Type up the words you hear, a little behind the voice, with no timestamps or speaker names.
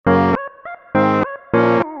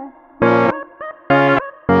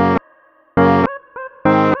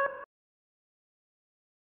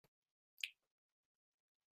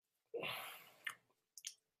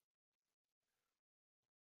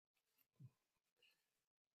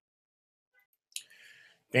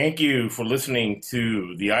Thank you for listening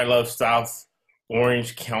to the I Love South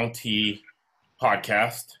Orange County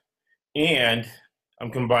podcast. And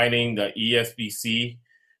I'm combining the ESBC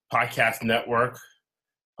podcast network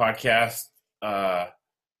podcast uh,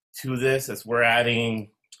 to this as we're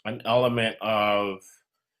adding an element of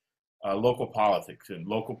local politics and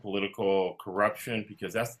local political corruption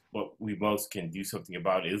because that's what we most can do something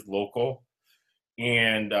about is local.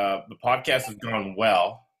 And the podcast has gone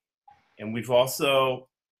well. And we've also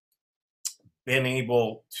been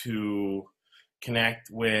able to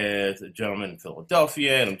connect with a gentleman in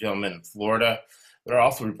Philadelphia and a gentleman in Florida that are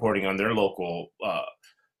also reporting on their local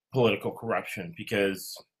political corruption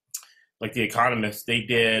because, like The Economist, they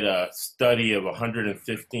did a study of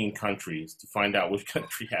 115 countries to find out which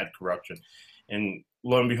country had corruption. And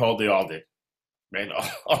lo and behold, they all did, right?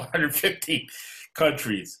 All 150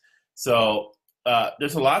 countries. So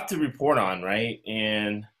there's a lot to report on, right?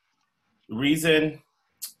 And the reason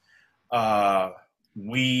when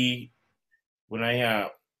I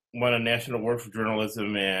won a national award for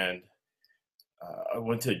journalism and I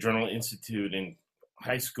went to Journal Institute in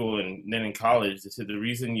high school and then in college, they said the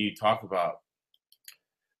reason you talk about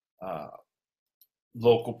uh,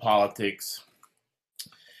 local politics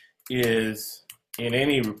is in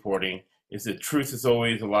any reporting is that truth is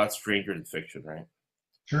always a lot stranger than fiction, right?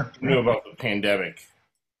 Sure. You knew about the pandemic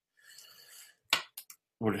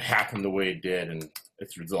would happen the way it did and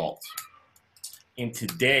its results. And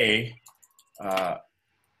today,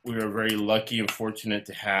 we are very lucky and fortunate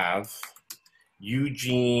to have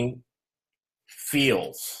Eugene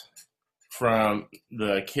Fields from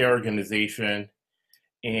the CARE organization.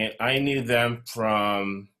 And I knew them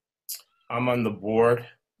from, I'm on the board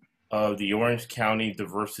of the Orange County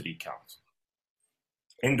Diversity Council.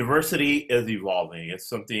 And diversity is evolving. It's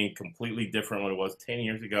something completely different when it was 10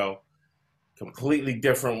 years ago, completely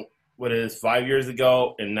different what it is 5 years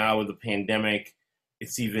ago, and now with the pandemic,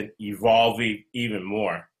 it's even evolving even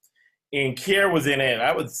more. And CARE was in it,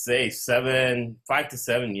 I would say 5 to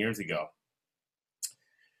 7 years ago.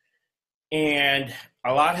 And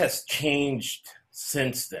a lot has changed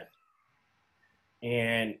since then.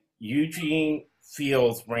 And Eugene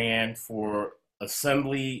Fields ran for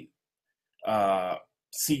Assembly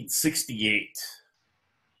seat 68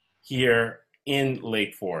 here in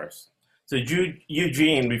Lake Forest. So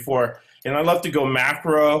Eugene, and I love to go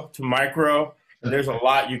macro to micro, and there's a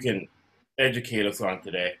lot you can educate us on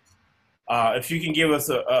today. If you can give us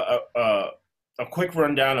a quick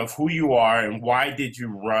rundown of who you are and why did you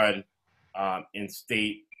run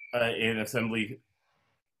in Assembly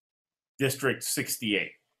District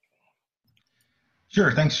 68?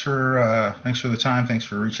 Sure. Thanks for the time. Thanks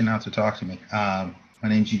for reaching out to talk to me. My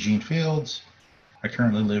name's Eugene Fields. I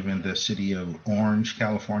currently live in the city of Orange,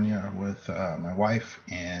 California, with my wife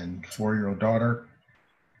and 4-year-old daughter.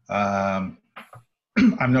 I'm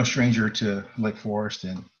no stranger to Lake Forest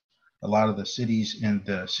and a lot of the cities in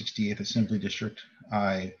the 68th Assembly District.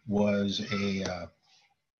 I was a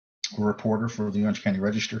reporter for the Orange County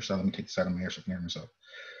Register. So let me take this out of my ear so I can hear myself.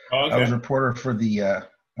 Okay. I was a reporter for the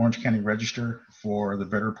Orange County Register for the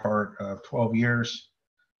better part of 12 years.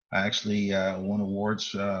 I actually won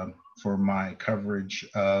awards for my coverage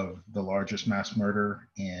of the largest mass murder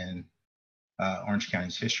in Orange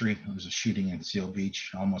County's history. It was a shooting in Seal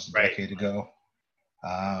Beach almost a decade ago.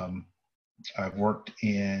 I've worked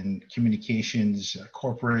in communications,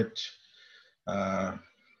 corporate,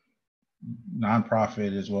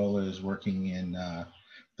 nonprofit, as well as working in the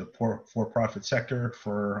for-profit sector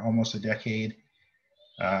for almost a decade.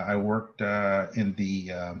 I worked in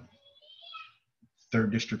the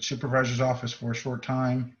 3rd District Supervisor's Office for a short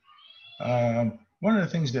time. One of the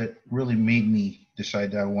things that really made me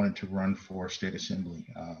decide that I wanted to run for state assembly,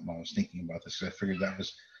 I was thinking about this because I figured that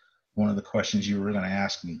was one of the questions you were going to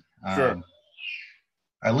ask me. Sure.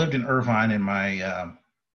 I lived in Irvine, and my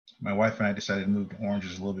wife and I decided to move to Orange.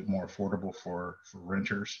 Is a little bit more affordable for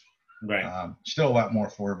renters. Right. Still a lot more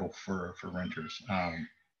affordable for renters.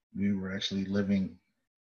 We were actually living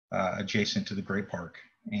adjacent to the Great Park,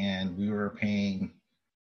 and we were paying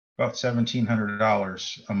about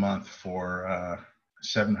 $1,700 a month for a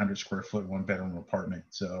 700 square foot 1-bedroom apartment.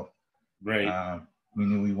 So we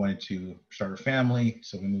knew we wanted to start a family,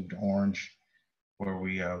 so we moved to Orange, where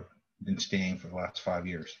we been staying for the last 5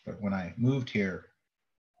 years. But when I moved here,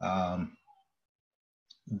 the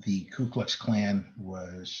Ku Klux Klan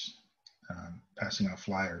was passing out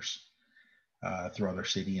flyers throughout our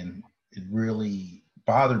city, and it really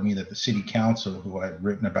bothered me that the city council, who I'd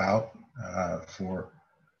written about for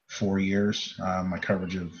 4 years, my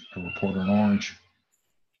coverage of a reporter in Orange,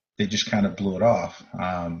 they just kind of blew it off.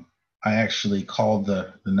 I actually called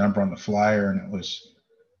the number on the flyer, and it was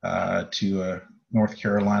to North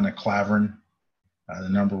Carolina, Clavern. The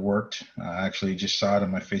number worked. I actually just saw it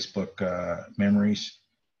on my Facebook memories.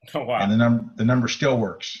 Oh, wow. And the number still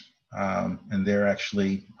works. And they're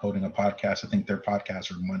actually holding a podcast. I think their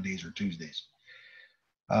podcasts are Mondays or Tuesdays.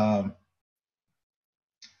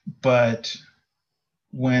 But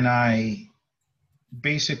when I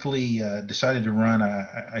basically decided to run,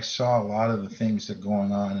 I saw a lot of the things that are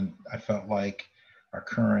going on, and I felt like our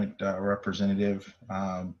current representative,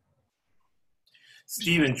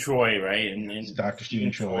 Stephen Choi, right? And Dr.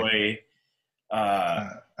 Stephen Choi.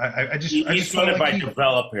 He's funded by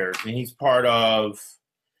developers, and he's part of,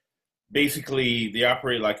 basically, they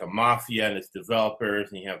operate like a mafia, and it's developers,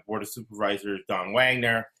 and you have board of supervisors, Don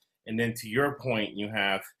Wagner, and then to your point, you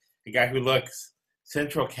have the guy who looks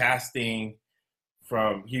central casting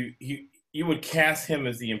from, you would cast him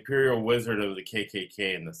as the Imperial Wizard of the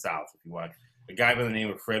KKK in the South, if you want. A guy by the name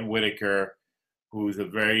of Fred Whitaker, who's a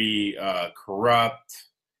very corrupt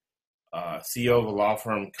CEO of a law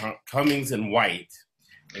firm, Cummings and White.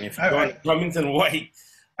 And if you go to Cummings and White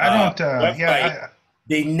website,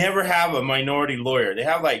 they never have a minority lawyer. They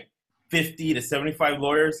have like 50 to 75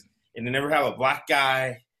 lawyers, and they never have a black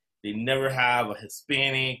guy. They never have a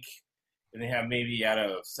Hispanic. And they have, maybe out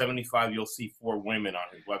of 75, you'll see 4 women on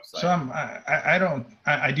his website. So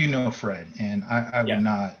I do know Fred, and I would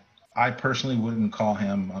not, I personally wouldn't call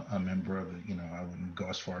him a member of the, I wouldn't go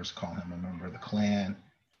as far as call him a member of the Klan.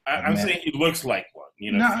 I'm saying he looks like one,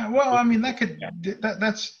 No, well, I mean, that could,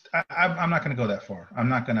 that's, I'm not going to go that far. I'm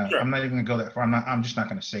not even going to go that far. I'm just not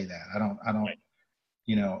going to say that. I don't, right.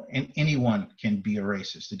 Anyone can be a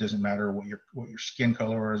racist. It doesn't matter what your skin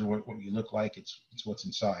color is, what you look like. It's what's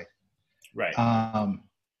inside. Right.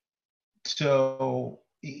 So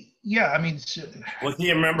yeah, I mean, was he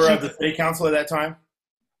a member of the city council at that time?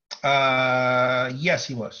 Yes,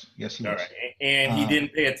 he was. Yes, he was. Right. And he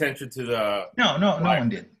didn't pay attention to the. No one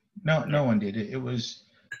did. No one did. It was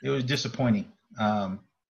disappointing.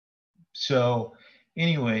 So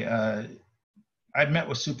anyway, I met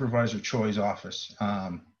with Supervisor Choi's office,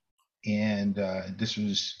 and this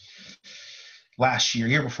was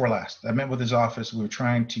year before last. I met with his office. We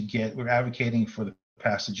were advocating for the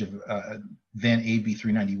passage of then AB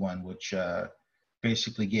 391, which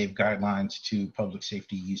basically gave guidelines to public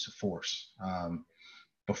safety use of force.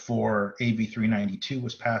 Before AB 392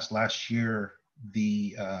 was passed last year,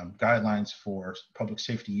 the guidelines for public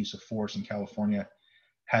safety use of force in California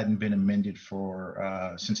hadn't been amended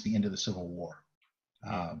since the end of the Civil War.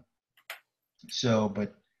 But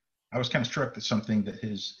I was kind of struck that something that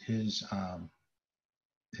his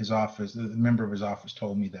office, the member of his office,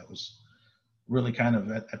 told me that was really kind of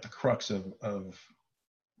at the crux of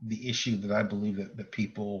the issue that I believe that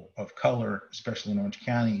people of color, especially in Orange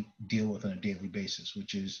County, deal with on a daily basis,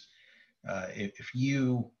 which is if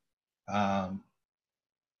you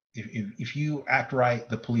act right,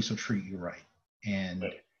 the police will treat you right.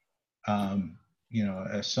 And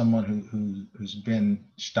as someone who's been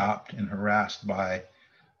stopped and harassed by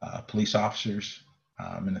police officers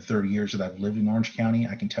in the 30 years that I've lived in Orange County,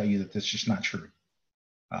 I can tell you that that's just not true.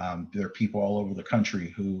 There are people all over the country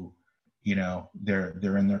who,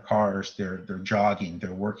 they're in their cars, they're jogging,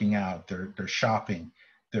 they're working out, they're shopping,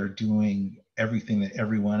 they're doing everything that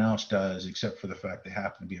everyone else does, except for the fact they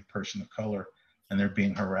happen to be a person of color, and they're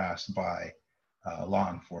being harassed by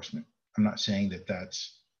law enforcement. I'm not saying that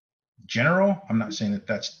that's general. I'm not saying that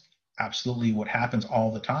that's absolutely what happens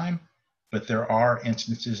all the time, but there are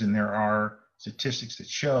instances and there are statistics that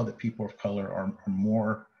show that people of color are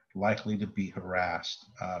more likely to be harassed,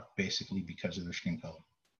 basically because of their skin color.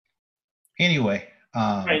 Anyway.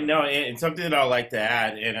 Right, no, and something that I'd like to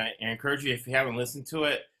add, and I encourage you, if you haven't listened to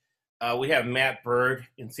it, we have Matt Bird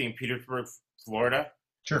in St. Petersburg, Florida.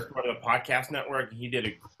 Sure. Part of the podcast network. He did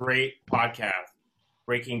a great podcast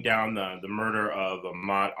breaking down the murder of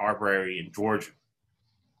Ahmaud Arbery in Georgia.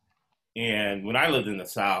 And when I lived in the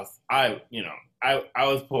South, I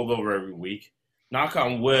was pulled over every week. Knock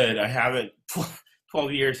on wood, I haven't,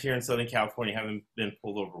 12 years here in Southern California, haven't been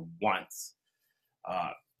pulled over once.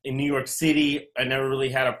 In New York City, I never really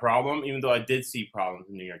had a problem, even though I did see problems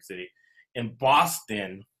in New York City. In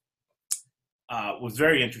Boston, was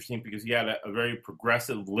very interesting because you had a very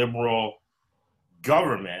progressive, liberal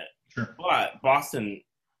government. Sure. But Boston,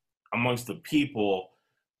 amongst the people,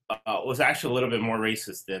 was actually a little bit more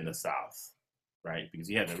racist than the South, right? Because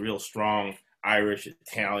you had a real strong Irish,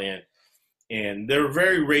 Italian, and they were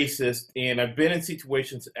very racist. And I've been in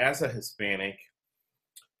situations as a Hispanic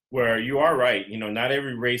where you are right. Not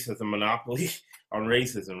every race has a monopoly on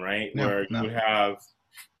racism, right? No, where you would have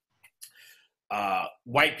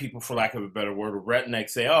white people, for lack of a better word, or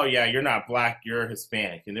rednecks say, "Oh yeah, you're not black, you're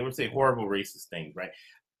Hispanic," and they would say horrible racist things, right?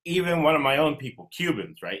 Even one of my own people,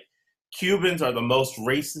 Cubans, right? Cubans are the most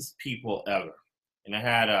racist people ever. And I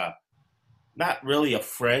had not really a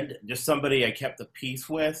friend, just somebody I kept the peace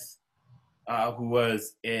with, who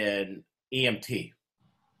was an EMT.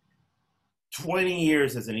 20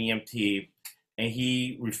 years as an EMT, and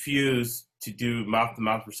he refused to do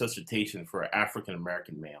mouth-to-mouth resuscitation for African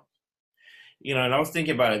American males. And I was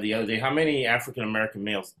thinking about it the other day. How many African American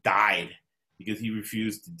males died because he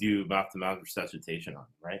refused to do mouth-to-mouth resuscitation on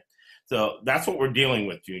them, right? So that's what we're dealing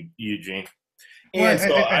with, Eugene. And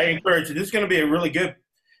so I encourage you. This is going to be a really good,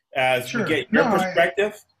 as we get your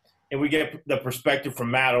perspective, and we get the perspective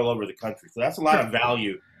from Matt all over the country. So that's a lot of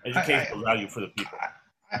value, educational value for the people.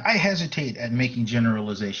 I hesitate at making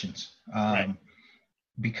generalizations Right.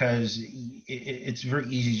 because it's very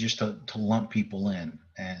easy just to lump people in.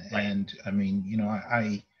 And I mean,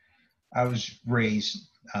 I was raised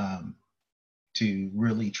to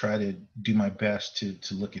really try to do my best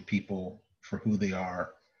to look at people for who they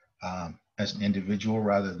are as an individual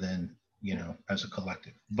rather than, as a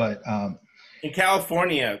collective. But in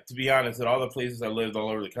California, to be honest, at all the places I lived all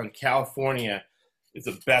over the country, California is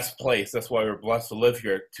the best place. That's why we're blessed to live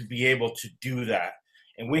here, to be able to do that.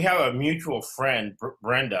 And we have a mutual friend,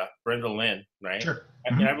 Brenda Lynn, right? Sure.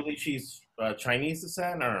 And I believe she's Chinese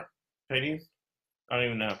descent or Chinese. I don't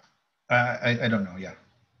even know. I don't know. Yeah.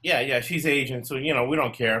 Yeah. She's Asian, so we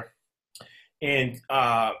don't care. And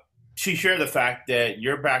she shared the fact that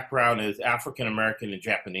your background is African American and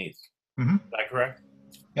Japanese. Mm-hmm. Is that correct?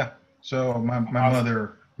 Yeah. So my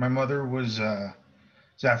mother was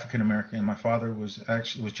African American. My father was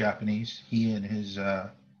Japanese. He and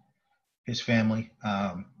his family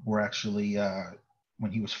were actually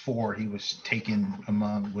when he was 4, he was taken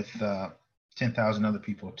with 10,000 other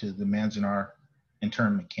people to the Manzanar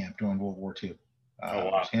internment camp during World War II. Oh, wow.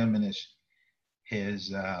 It was him and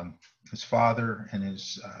his father and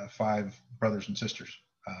his 5 brothers and sisters.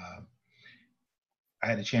 I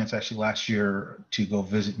had a chance actually last year to go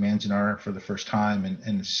visit Manzanar for the first time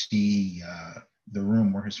and see the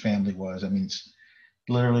room where his family was. I mean, it's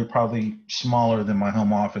literally probably smaller than my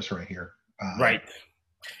home office right here. Right.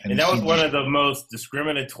 And that was one of the most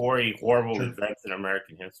discriminatory, horrible events in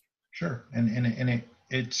American history. Sure. And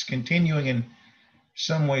it's continuing in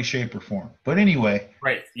some way, shape, or form. But anyway.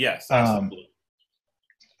 Right. Yes, absolutely.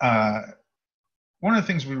 One of the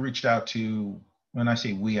things we reached out to, when I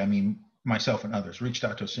say we, I mean myself and others, reached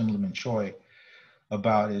out to Assemblyman Choi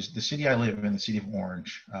about is the city I live in, the city of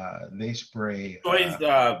Orange. They spray. Choi's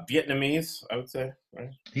Vietnamese, I would say,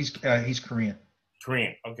 right? He's Korean.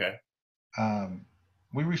 Korean, okay.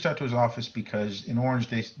 We reached out to his office because in Orange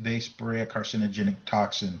they spray a carcinogenic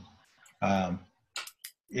toxin.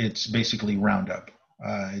 It's basically Roundup.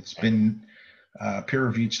 It's been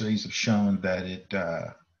peer-reviewed studies have shown that it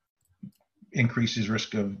increases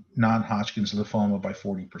risk of non-Hodgkin's lymphoma by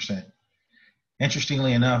 40%.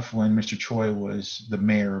 Interestingly enough, when Mr. Choi was the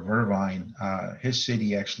mayor of Irvine, his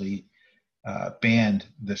city actually banned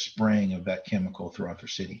the spraying of that chemical throughout their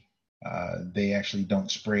city. They actually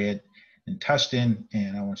don't spray it in Tustin,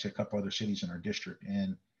 and I want to say a couple other cities in our district.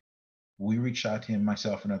 And we reached out to him,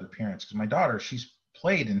 myself and other parents, because my daughter, she's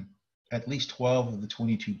played in at least 12 of the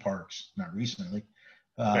 22 parks, not recently,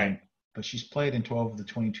 right. But she's played in 12 of the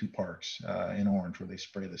 22 parks in Orange where they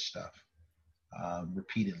spray this stuff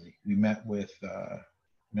repeatedly. We met with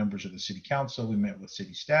members of the city council, we met with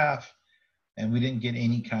city staff, and we didn't get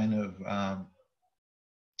any kind of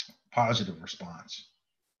positive response.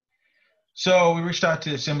 So we reached out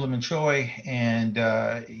to Assemblyman Choi, and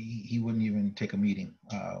he wouldn't even take a meeting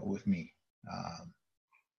with me.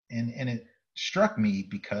 And it struck me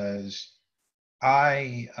because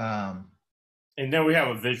I and then we have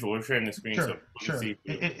a visual. We're sharing the screen. Sure, so sure.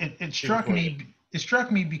 It struck me. It struck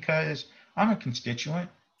me because I'm a constituent,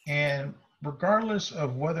 and regardless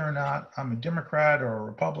of whether or not I'm a Democrat or a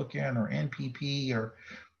Republican or NPP or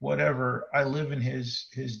whatever, I live in his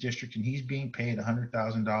district, and he's being paid $100,000,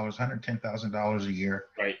 $110,000 a year,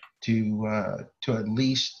 right, to at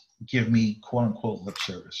least give me quote unquote lip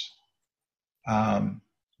service.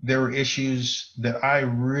 There were issues that I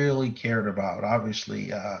really cared about.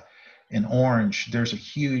 Obviously, in Orange, there was a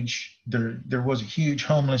huge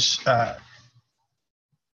homeless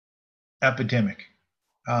epidemic.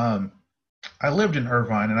 I lived in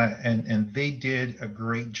Irvine, and they did a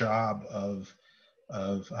great job of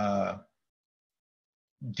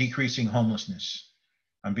decreasing homelessness.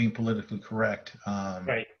 I'm being politically correct.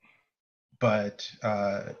 right. But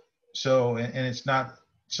so, and it's not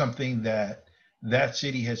something that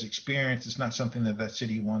city has experienced. It's not something that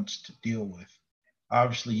city wants to deal with.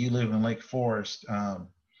 obviously you live in Lake Forest.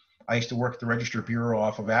 I used to work at the Register Bureau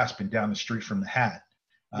off of Aspen down the street from the Hat.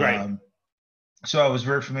 Right. So I was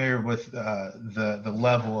very familiar with the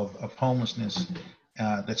level of homelessness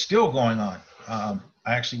that's still going on. I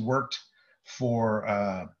actually worked for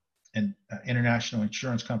an international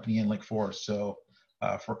insurance company in Lake Forest, so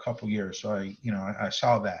for a couple of years. So I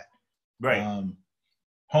saw that. Right.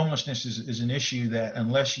 Homelessness is an issue that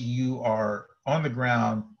unless you are on the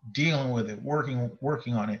ground dealing with it,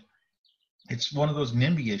 working on it, it's one of those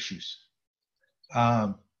NIMBY issues.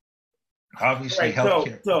 Obviously, Right.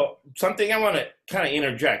 healthcare. So something I want to kind of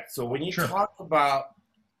interject. So when you Sure. talk about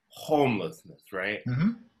homelessness, right?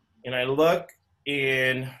 Mm-hmm. And I look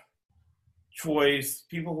in choice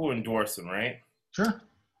people who endorse them, right? Sure.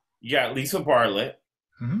 You got Lisa Bartlett,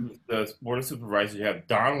 Mm-hmm. the board of supervisors. You have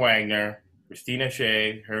Don Wagner, Christina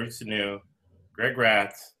Shea, Harry Sanu, Greg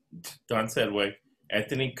Ratz, Don Sedgwick,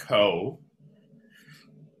 Anthony Coe,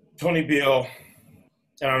 Tony Beal.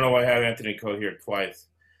 I don't know why I have Anthony Coe here twice.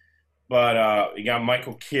 But you got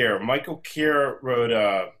Michael Keir. Michael Keir wrote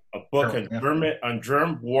a book on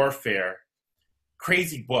germ warfare.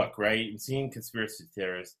 Crazy book, right? And seeing conspiracy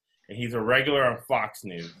theorists. And he's a regular on Fox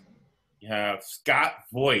News. You have Scott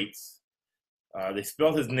Voights. They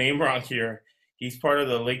spelled his name wrong here. He's part of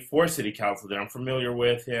the Lake Forest City Council that I'm familiar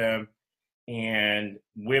with him. And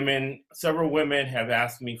several women have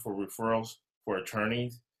asked me for referrals for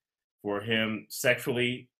attorneys for him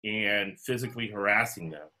sexually and physically harassing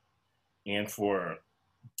them. And for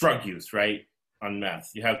drug use, right, on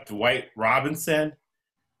meth. You have Dwight Robinson,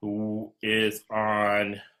 who is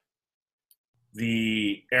on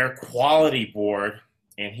the Air Quality Board,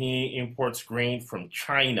 and he imports grain from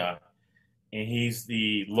China. And he's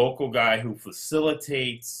the local guy who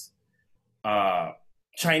facilitates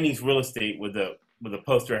Chinese real estate with the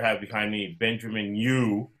poster I have behind me, Benjamin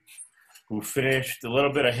Yu, who finished a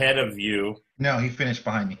little bit ahead of you. No, he finished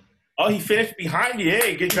behind me. Oh, he finished behind you.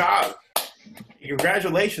 Hey, good job.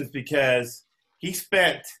 Congratulations, because he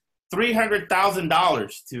spent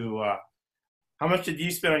 $300,000 to. How much did you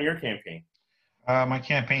spend on your campaign? My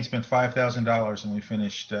campaign spent $5,000, and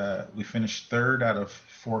we finished third out of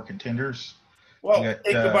 4 contenders. Well,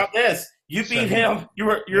 think about this. You beat him. You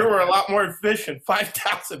were a lot more efficient.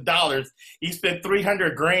 $5,000. He spent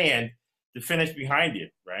 $300,000 to finish behind you,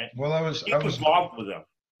 right? Well, I was involved with him.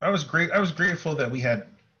 I was grateful that we had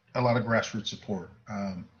a lot of grassroots support.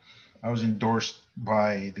 I was endorsed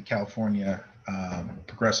by the California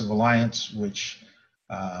Progressive Alliance, which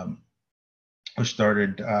was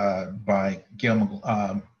started by Gail,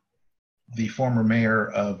 the former mayor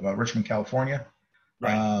of Richmond, California.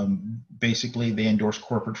 Right. Basically, they endorse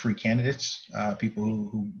corporate-free candidates, people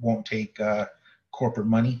who won't take corporate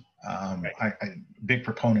money. Right. I'm a big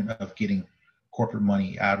proponent of getting corporate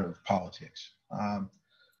money out of politics.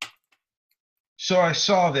 So I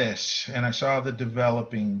saw this, and I saw the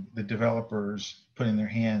developers putting their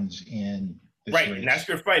hands in this right, race. And that's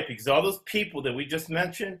your fight, because all those people that we just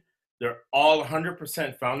mentioned, they're all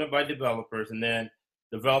 100% founded by developers, and then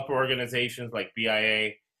developer organizations like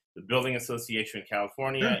BIA, the Building Association in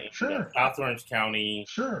California, Sure. South Orange County,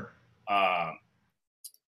 Sure.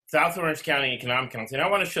 South Orange County Economic Council. And I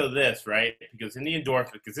want to show this, right? Because in the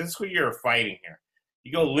endorsement, because this is who you're fighting here.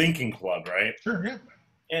 You go Lincoln Club, right? Sure, yeah.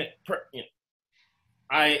 And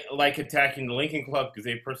I like attacking the Lincoln Club because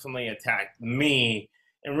they personally attacked me.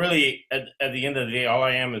 And really, at the end of the day, all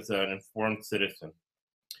I am is an informed citizen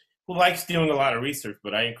who likes doing a lot of research,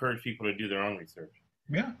 but I encourage people to do their own research.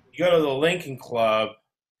 Yeah. You go to the Lincoln Club,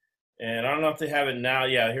 and I don't know if they have it now.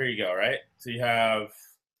 Yeah, here you go, right? So you have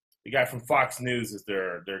the guy from Fox News is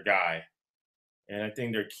their guy. And I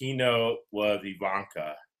think their keynote was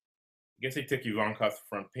Ivanka. I guess they took Ivanka off the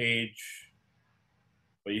front page.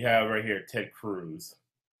 But you have right here Ted Cruz.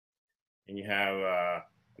 And you have a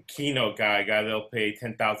keynote guy they'll pay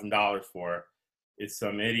 $10,000 for is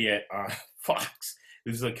some idiot on Fox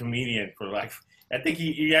who's a comedian for like, I think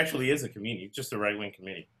he actually is a comedian. He's just a right-wing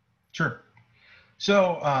comedian. Sure.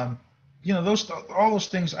 So, all those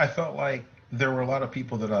things, I felt like there were a lot of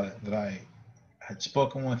people that I had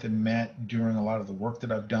spoken with and met during a lot of the work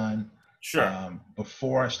that I've done. Sure.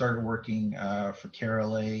 Before I started working for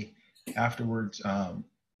KRLA, afterwards,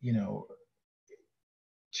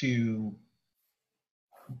 to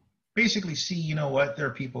basically see, there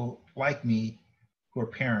are people like me who are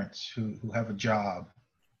parents who have a job,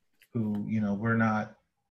 who,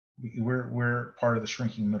 we're part of the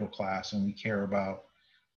shrinking middle class, and we care about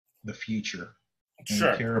the future. And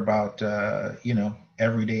Sure. we care about,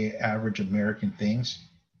 everyday average American things.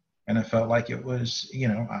 And I felt like it was,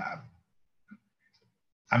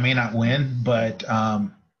 I may not win, but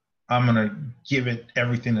I'm I'm going to give it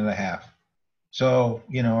everything that I have. So,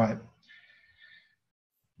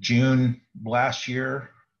 June last year,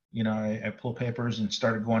 I pulled papers and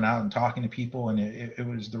started going out and talking to people, and it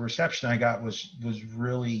was, the reception I got was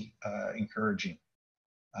really encouraging.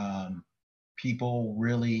 People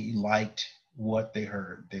really liked what they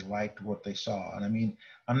heard. They liked what they saw. And I mean,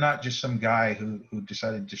 I'm not just some guy who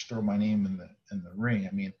decided to just throw my name in the ring.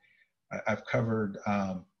 I mean, I've covered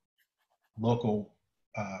local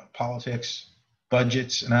politics,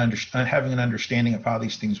 budgets, and having an understanding of how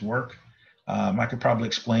these things work. I could probably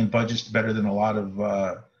explain budgets better than a lot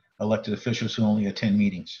of elected officials who only attend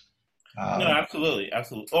meetings. No, absolutely.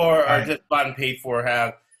 Or are just bought and paid for,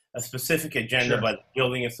 have a specific agenda by the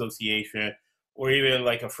building association, or even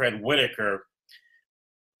like a Fred Whitaker,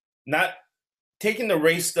 not taking the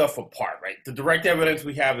race stuff apart, right? The direct evidence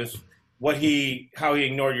we have is how he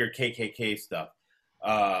ignored your KKK stuff.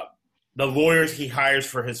 The lawyers he hires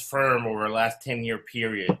for his firm over the last 10-year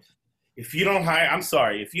period. If you don't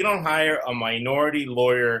hire a minority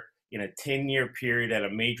lawyer in a 10-year period at a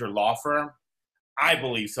major law firm, I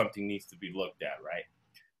believe something needs to be looked at, right?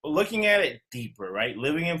 But looking at it deeper, right?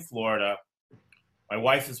 Living in Florida, my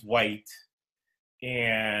wife is white,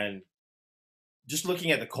 and just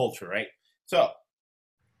looking at the culture, right? So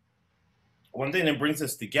one thing that brings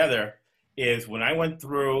us together is when I went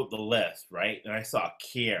through the list, right, and I saw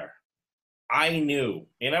CARE, I knew,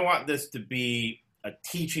 and I want this to be a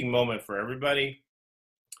teaching moment for everybody.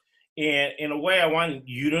 And in a way, I want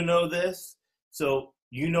you to know this, so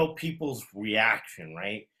you know people's reaction,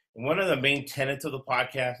 right? And one of the main tenets of the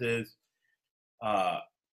podcast is,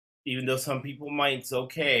 even though some people might, it's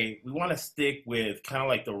okay, we want to stick with kind of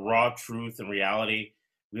like the raw truth and reality.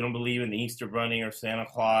 We don't believe in the Easter Bunny or Santa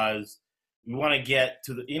Claus. We want to get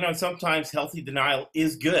to the, sometimes healthy denial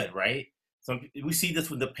is good, right? We see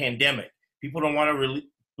this with the pandemic. People don't want to really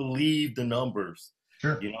believe the numbers.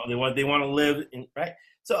 Sure. They want to live in, right?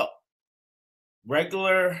 So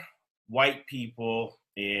regular white people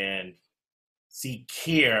and see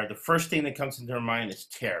CARE, the first thing that comes into their mind is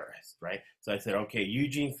terrorist, right? So I said, okay,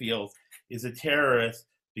 Eugene Fields is a terrorist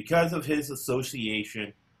because of his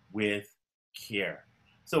association with CARE.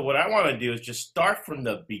 So what I want to do is just start from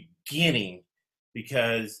the beginning,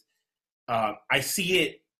 because I see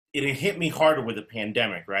it hit me harder with the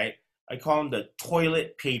pandemic, right? I call them the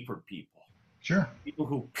toilet paper people. Sure. People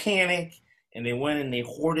who panic and they went and they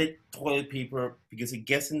hoarded toilet paper because it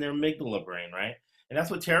gets in their amygdala brain, right? And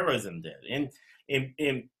that's what terrorism did. And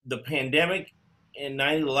in the pandemic in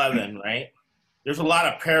 9/11, right, there's a lot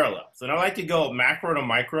of parallels. And I like to go macro to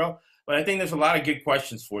micro, but I think there's a lot of good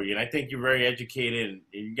questions for you. And I think you're very educated and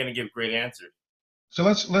you're going to give great answers. So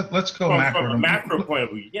let's go from a macro point of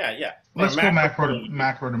view. Yeah. Let's go macro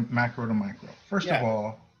to micro. First of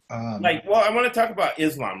all, I want to talk about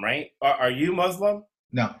Islam, right? Are you Muslim?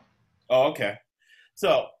 No. Oh, okay.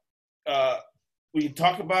 So when you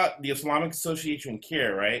talk about the Islamic Association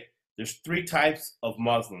CARE, right, there's three types of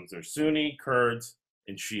Muslims. There's Sunni, Kurds,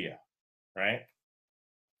 and Shia, right?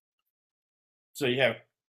 So you have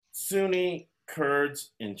Sunni,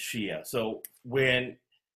 Kurds, and Shia. So when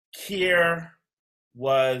CARE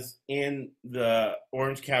was in the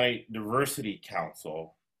Orange County Diversity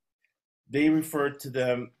Council, they referred to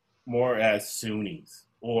them more as Sunnis,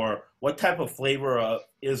 or what type of flavor of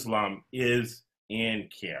Islam is in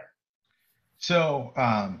CARE? So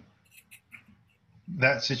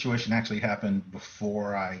that situation actually happened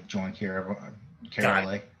before I joined CARE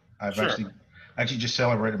LA. I've actually just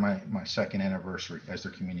celebrated my second anniversary as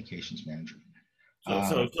their communications manager.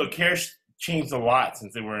 So CARE changed a lot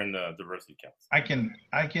since they were in the Diversity Council.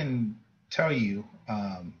 I can tell you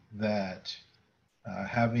that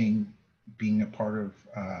being a part of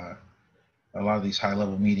a lot of these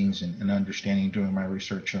high-level meetings and understanding, doing my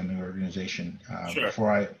research on the organization.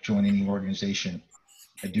 Before I join any organization,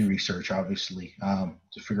 I do research, obviously,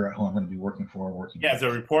 to figure out who I'm going to be working for. As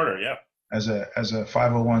a reporter, yeah. As a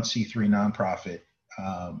 501c3 nonprofit,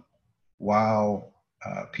 while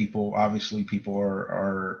people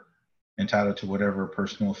are entitled to whatever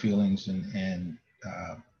personal feelings and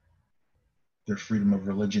their freedom of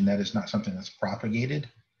religion, that is not something that's propagated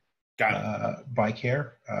by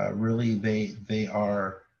CARE. Really, they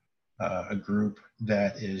are a group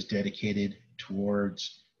that is dedicated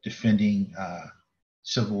towards defending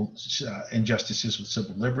civil injustices with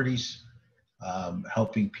civil liberties,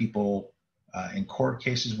 helping people in court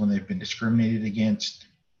cases when they've been discriminated against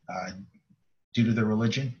due to their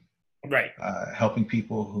religion. Right. Helping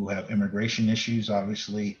people who have immigration issues,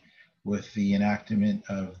 obviously, with the enactment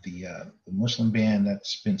of the Muslim ban.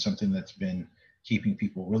 That's been something that's been keeping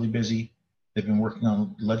people really busy. They've been working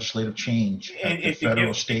on legislative change at the And to federal,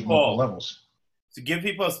 give state, and local people levels.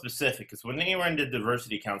 a specific, because when they were in the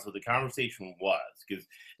diversity council, the conversation was because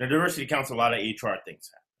the diversity council, a lot of HR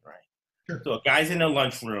things happen, right? Sure. So a guy's in a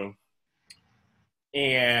lunchroom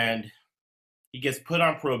and he gets put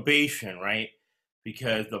on probation, right?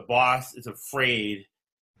 Because the boss is afraid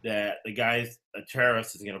that the guy's a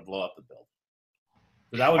terrorist is going to blow up the building.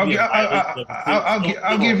 So that would be a violation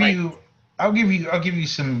of I'll give you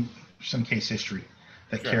some case history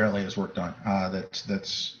that Sure. Carol A has worked on.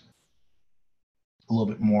 That's a little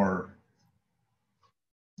bit more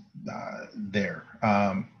there.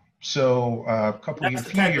 So a few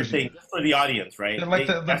years ago, just for the audience, right? like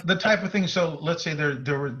the type of thing. So let's say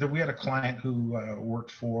we had a client who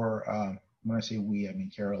worked for. When I say we, I mean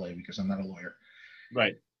Carol A, because I'm not a lawyer.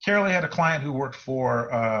 Right. Carol A had a client who worked for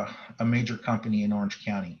a major company in Orange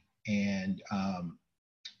County, and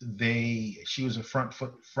she was a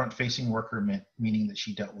front-facing worker, meaning that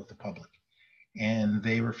she dealt with the public, and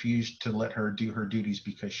they refused to let her do her duties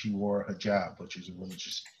because she wore a hijab, which is a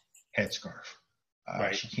religious headscarf.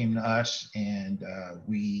 Right. She came to us, and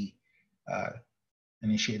we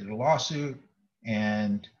initiated a lawsuit,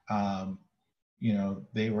 and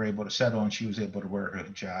they were able to settle, and she was able to wear her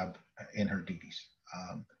hijab in her duties.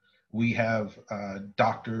 We have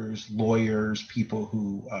doctors, lawyers, people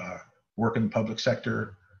who work in the public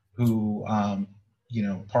sector who,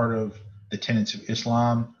 part of the tenets of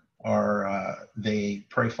Islam are they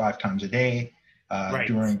pray 5 times a day. Right.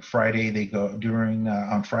 On Fridays they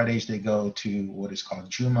go to what is called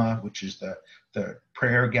Juma, which is the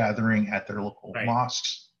prayer gathering at their local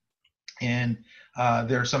mosques. And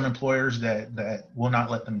there are some employers that will not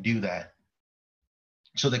let them do that.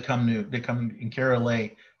 So they come and Carol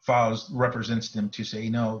A represents them to say,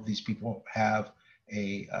 no, these people have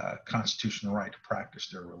a constitutional right to practice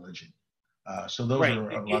their religion. So those are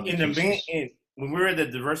a lot of the cases. When we were at the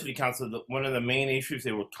Diversity Council, one of the main issues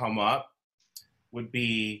that would come up would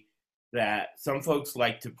be that some folks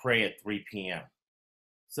like to pray at 3 p.m.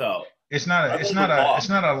 So it's not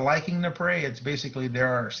a liking to pray. It's basically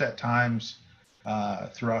there are set times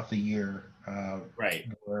throughout the year. Right.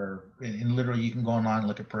 Where and literally you can go online and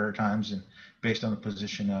look at prayer times, and based on the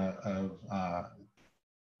position of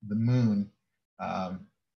the moon,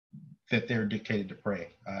 that they're dictated to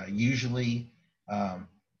pray. Usually, and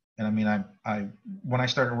I mean, I when I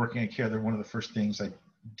started working at CARE, one of the first things I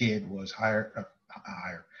did was I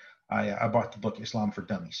bought the book Islam for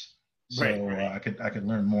Dummies, so I could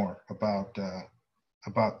learn more about the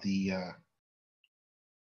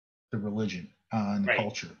religion and the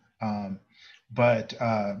culture. But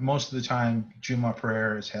most of the time, Jumu'ah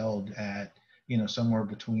prayer is held at somewhere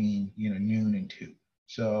between noon and 2.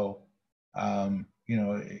 So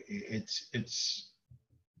it's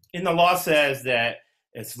in the law says that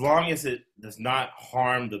as long as it does not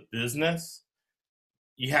harm the business,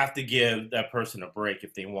 you have to give that person a break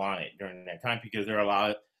if they want it during that time, because they're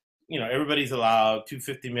allowed, everybody's allowed 2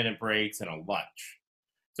 50-minute breaks and a lunch.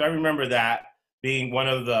 So I remember that being one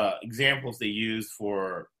of the examples they use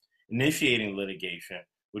for initiating litigation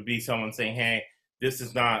would be someone saying, hey, this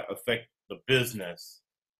does not affect the business,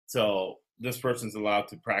 so this person's allowed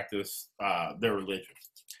to practice their religion.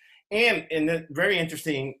 And it's very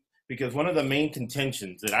interesting, because one of the main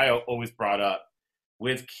contentions that I always brought up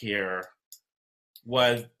with CARE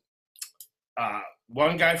was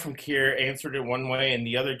one guy from CARE answered it one way and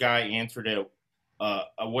the other guy answered it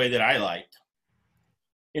a way that I liked.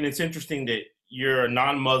 And it's interesting that you're a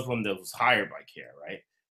non-Muslim that was hired by CARE, right?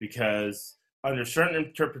 Because under certain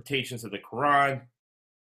interpretations of the Quran,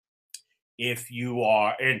 if you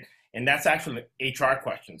are, and that's actually an HR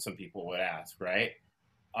question some people would ask, right?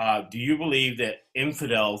 Do you believe that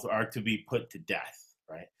infidels are to be put to death,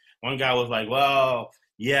 right? One guy was like, well,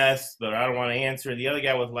 yes, but I don't want to answer. The other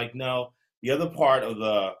guy was like, no. The other part of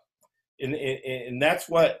and that's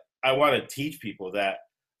what I want to teach people, that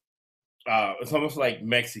it's almost like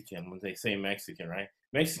Mexican when they say Mexican, right?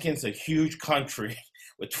 Mexican's a huge country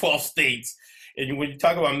with 12 states. And when you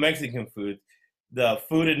talk about Mexican food, the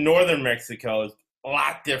food in northern Mexico is a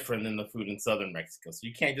lot different than the food in southern Mexico. So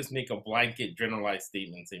you can't just make a blanket generalized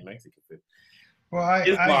statement and say Mexican food. Well,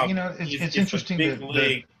 it's interesting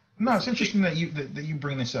it's interesting that you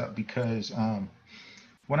bring this up, because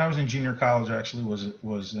when I was in junior college, I actually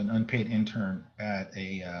was an unpaid intern at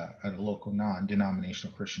a local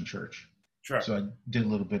non-denominational Christian church. Sure. So I did a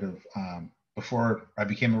little bit of before I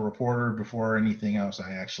became a reporter. Before anything else,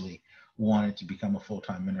 I actually wanted to become a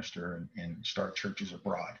full-time minister and start churches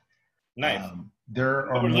abroad. Nice.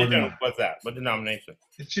 What religion was that? What denomination?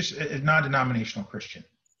 It's just a non-denominational Christian.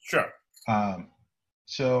 Sure.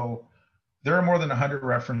 So there are more than 100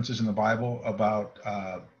 references in the Bible about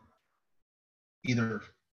either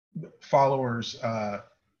followers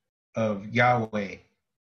of Yahweh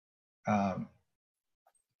um,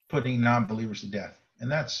 putting non-believers to death,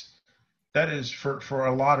 and that is for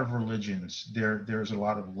a lot of religions. There's a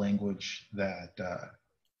lot of language that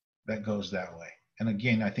goes that way. And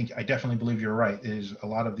again, I definitely believe you're right. Is a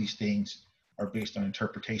lot of these things are based on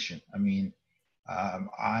interpretation. I mean,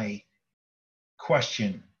 I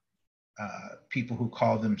question people who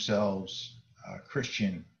call themselves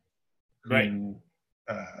Christian, Right. who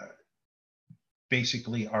uh,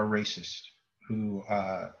 basically are racist, who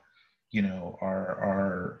are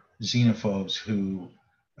xenophobes, who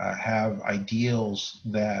have ideals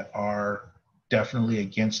that are definitely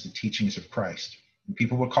against the teachings of Christ. And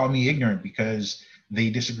people will call me ignorant because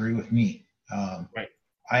they disagree with me. Right.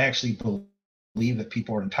 I actually believe that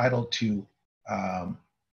people are entitled to um,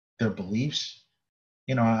 their beliefs.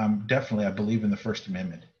 I believe in the First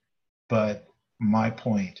Amendment, but my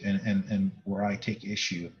point and where I take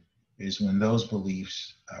issue is when those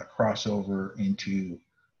beliefs cross over into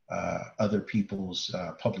other people's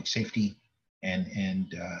public safety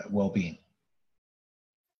and well-being.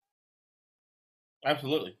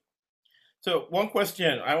 Absolutely. So one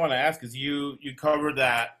question I want to ask is you covered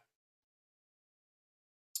that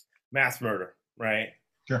mass murder, right?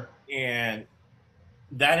 Sure. And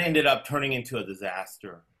that ended up turning into a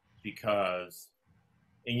disaster because,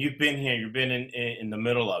 and you've been here, you've been in the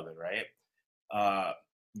middle of it, right?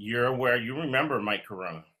 You're aware, you remember Mike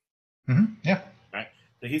Corona, Mm-hmm. Yeah. right?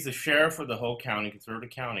 So he's the sheriff of the whole county, conservative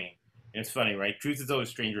county. And it's funny, right? Truth is always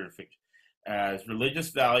stranger than fiction. As religious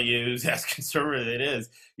values, as conservative it is,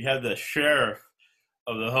 you have the sheriff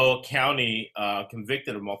of the whole county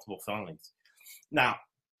convicted of multiple felonies. Now,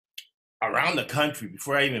 around the country,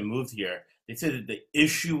 before I even moved here, they said that the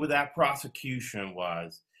issue with that prosecution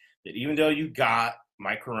was that even though you got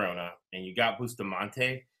Mike Corona and you got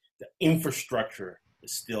Bustamante, the infrastructure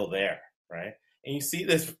is still there, right? And you see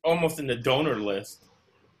this almost in the donor list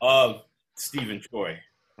of Stephen Choi,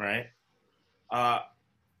 right? Uh,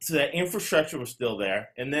 so that infrastructure was still there.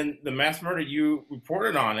 And then the mass murder, you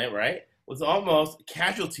reported on it, right, was almost a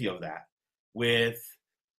casualty of that with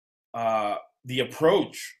the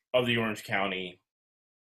approach of the Orange County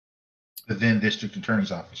The then district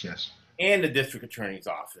attorney's office, yes. and the district attorney's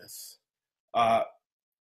office uh,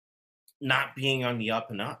 not being on the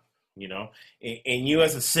up and up, you know. And you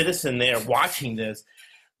as a citizen there watching this,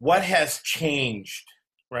 what has changed,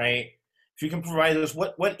 right? If you can provide us,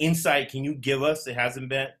 what insight can you give us that hasn't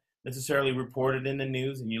been necessarily reported in the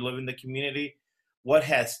news and you live in the community? What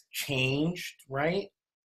has changed, right?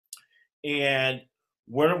 And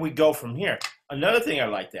where do we go from here? Another thing I'd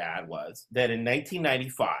like to add was that in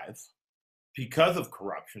 1995, because of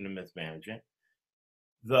corruption and mismanagement,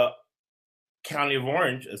 the County of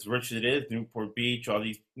Orange, as rich as it is, Newport Beach, all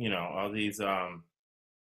these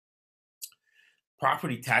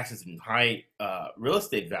property taxes and high real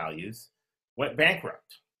estate values went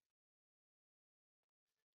bankrupt.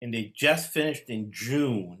 And they just finished in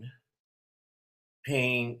June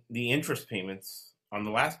paying the interest payments on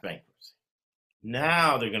the last bankruptcy.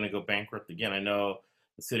 Now they're going to go bankrupt again. I know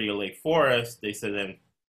the city of Lake Forest, they said in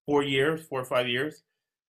 4 or 5 years,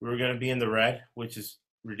 we were going to be in the red, which is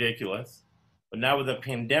ridiculous. But now with the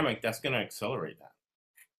pandemic, that's going to accelerate that.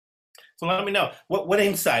 So let me know, what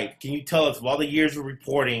insight can you tell us of all the years of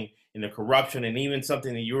reporting in the corruption and even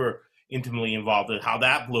something that you were intimately involved in, how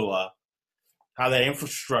that blew up, how that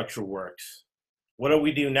infrastructure works? What do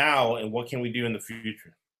we do now and what can we do in the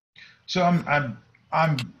future? So I'm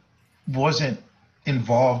wasn't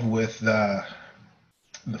involved with the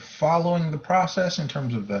following the process in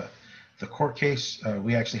terms of the court case.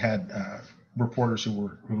 We actually had reporters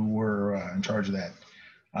who were in charge of that.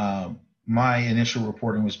 My initial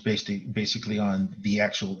reporting was basically on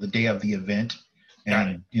the day of the event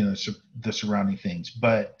and the surrounding things.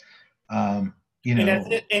 But and that's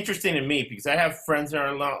interesting to me because I have friends that are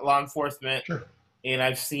in law enforcement, sure. And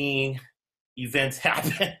I've seen events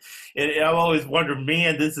happen, and I've always wondered,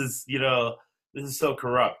 man, this is so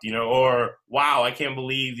corrupt, or wow, I can't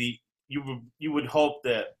believe you would hope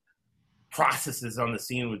that processes on the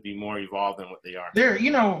scene would be more evolved than what they are. There,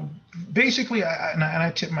 basically,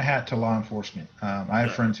 I tip my hat to law enforcement. I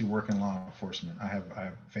have friends who work in law enforcement. I have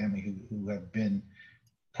family who have been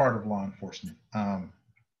part of law enforcement.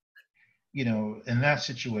 In that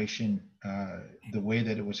situation, the way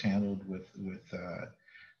that it was handled with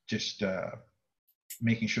just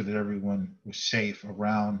making sure that everyone was safe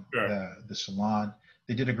around the salon,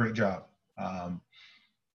 they did a great job.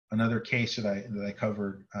 Another case that I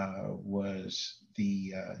covered was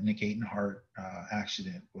the Nick Adenhart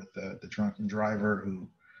accident with the drunken driver who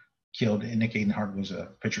killed. Nick Adenhart was a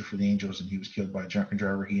pitcher for the Angels, and he was killed by a drunken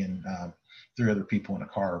driver. He and three other people in a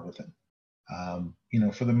car with him.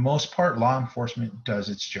 For the most part, law enforcement does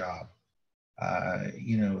its job.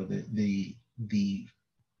 The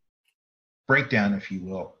breakdown, if you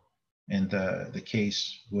will, in the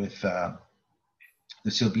case with the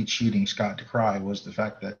Seal Beach shooting, Scott DeCry, was the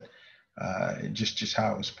fact that just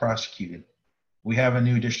how it was prosecuted. We have a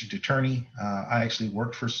new district attorney. I actually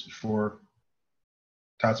worked for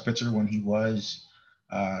Todd Spitzer when he was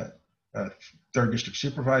a third district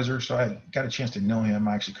supervisor, so I got a chance to know him.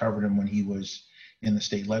 I actually covered him when he was in the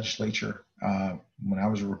state legislature, when I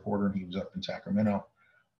was a reporter and he was up in Sacramento.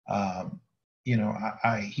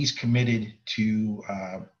 He's committed to,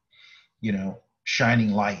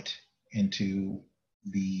 shining light into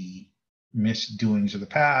the misdoings of the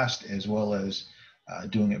past, as well as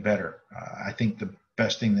doing it better. I think the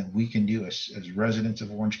best thing that we can do as residents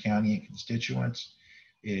of Orange County and constituents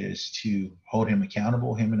is to hold him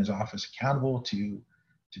accountable, him and his office accountable to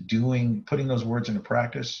putting those words into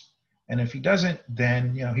practice. And if he doesn't,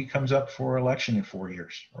 then he comes up for election in 4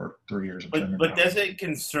 years or 3 years. But does it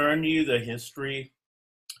concern you, the history?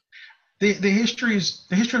 The history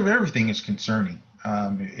of everything is concerning.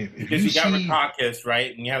 Because you got Rackauckus,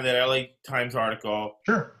 right? And you have that LA Times article.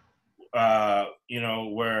 Sure.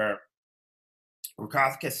 Where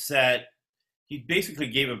Rackauckus said he basically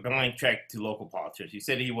gave a blank check to local politicians. He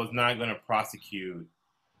said he was not going to prosecute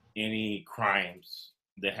any crimes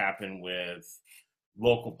that happened with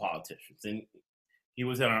local politicians. And he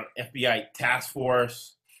was on an FBI task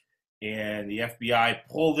force, and the FBI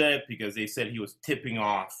pulled it because they said he was tipping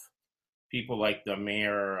off people like the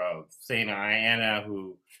mayor of Santa Ana,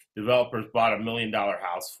 who developers bought $1 million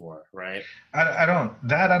house for, right? I don't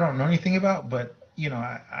know anything about, but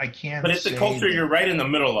I can't. But it's the culture you're right in the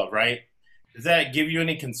middle of, right? Does that give you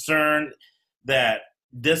any concern that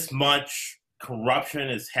this much corruption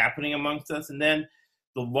is happening amongst us, and then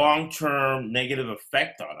the long-term negative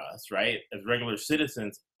effect on us, right, as regular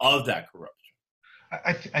citizens of that corruption?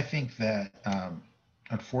 I think that.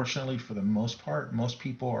 Unfortunately, for the most part, most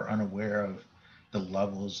people are unaware of the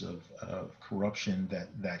levels of corruption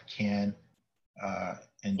that can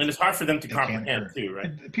and it's hard for them to comprehend too,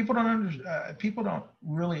 right? People don't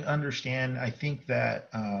really understand. I think that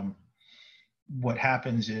what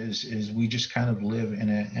happens is we just kind of live in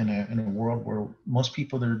a world where most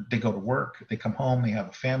people they go to work, they come home, they have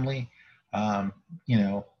a family,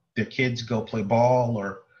 their kids go play ball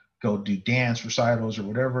or go do dance recitals or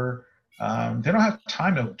whatever. They don't have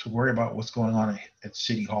time to worry about what's going on at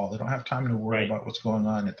City Hall. They don't have time to worry about what's going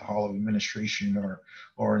on at the Hall of Administration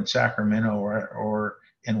or in Sacramento or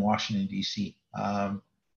in Washington, D.C.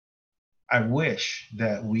 I wish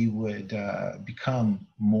that we would become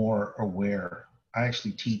more aware. I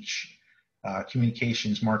actually teach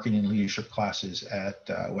communications, marketing, and leadership classes at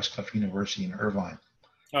Westcliff University in Irvine.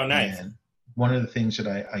 Oh, nice. And one of the things that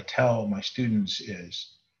I tell my students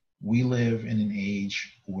is, we live in an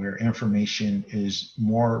age where information is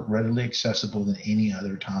more readily accessible than any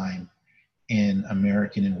other time in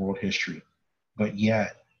American and world history. But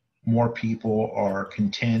yet, more people are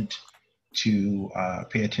content to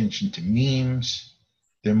pay attention to memes.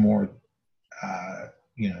 They're more,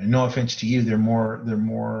 no offense to you, they're more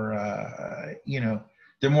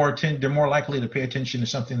likely to pay attention to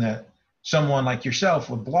something that someone like yourself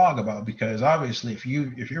would blog about, because obviously if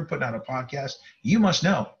you're putting out a podcast, you must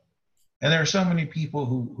know. And there are so many people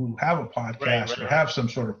who have a podcast or have some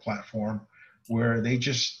sort of platform where they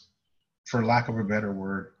just, for lack of a better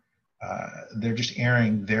word, they're just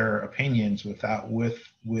airing their opinions with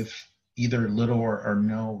either little or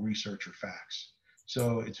no research or facts.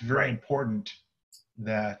 So it's very important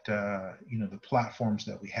that the platforms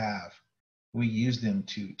that we have, we use them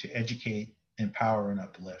to educate, empower, and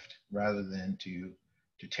uplift, rather than to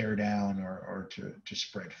tear down or to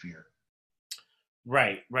spread fear.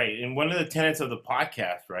 Right. And one of the tenets of the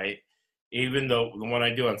podcast, right, even though the one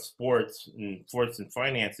I do on sports and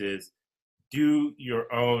finance, is do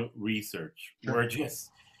your own research. Sure. We're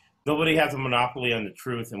just, nobody has a monopoly on the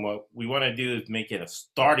truth. And what we want to do is make it a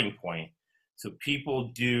starting point so people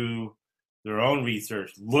do their own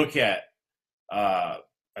research, look at a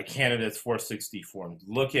candidate's 460 forms,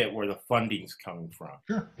 look at where the funding's coming from,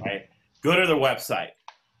 sure, right? Go to their website,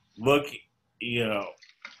 look,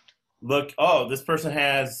 oh, this person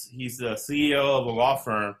he's the CEO of a law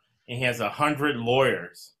firm, and he has 100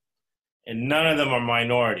 lawyers, and none of them are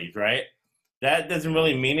minorities, right? That doesn't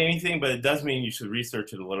really mean anything, but it does mean you should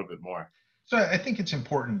research it a little bit more. So I think it's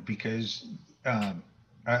important because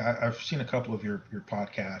I've seen a couple of your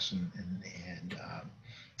podcasts, and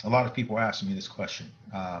a lot of people asking me this question,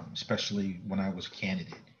 especially when I was a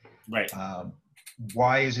candidate. Right. Um,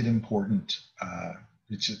 why is it important?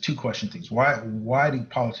 It's a two-question things. Why do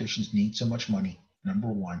politicians need so much money? Number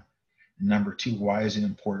one. Number two, why is it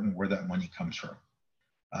important where that money comes from?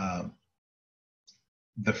 Um,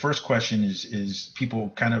 the first question is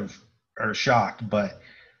people kind of are shocked, but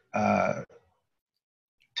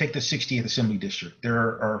take the 60th Assembly District. There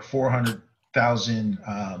are 400,000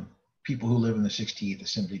 people who live in the 60th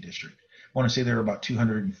Assembly District. I want to say there are about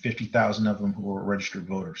 250,000 of them who are registered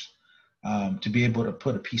voters. To be able to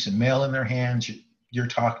put a piece of mail in their hands, you're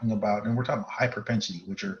talking about, and we're talking about high propensity,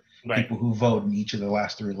 which are Right. people who vote in each of the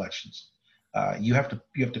last three elections. You have to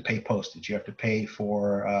pay postage. You have to pay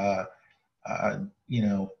for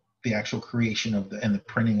the actual creation of the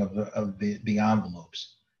printing of the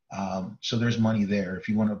envelopes. So there's money there. If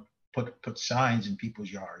you want to put signs in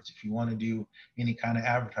people's yards, if you want to do any kind of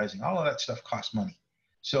advertising, all of that stuff costs money.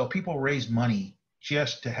 So people raise money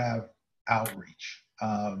just to have outreach.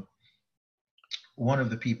 One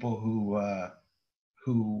of the people who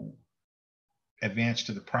advanced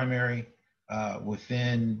to the primary,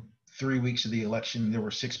 within 3 weeks of the election, there were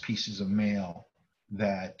 6 pieces of mail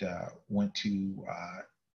that went to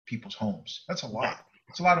people's homes. That's a lot.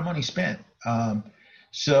 It's a lot of money spent.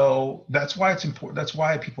 So that's why it's important. That's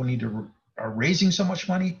why people are raising so much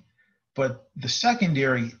money. But the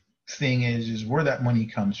secondary thing is where that money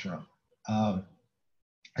comes from.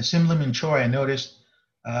 Assemblyman Choi, I noticed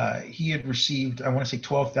he had received, I want to say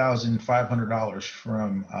 $12,500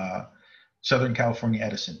 from Southern California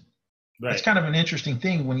Edison. Right. That's kind of an interesting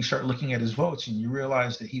thing when you start looking at his votes and you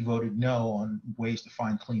realize that he voted no on ways to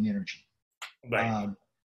find clean energy. Right.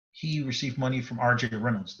 He received money from R.J.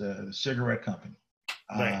 Reynolds, the cigarette company.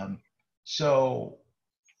 Right. So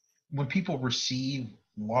when people receive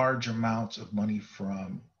large amounts of money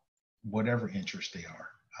from whatever interest they are,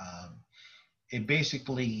 it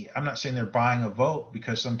basically, I'm not saying they're buying a vote,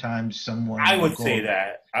 because sometimes someone. I would say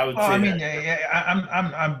that. I would say. I mean,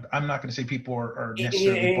 I'm not going to say people are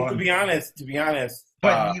necessarily. And to be honest.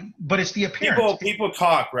 But it's the appearance. People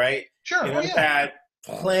talk, right? Sure. And I've had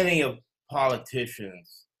plenty of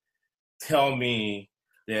politicians tell me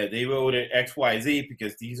that they voted XYZ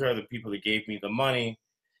because these are the people that gave me the money,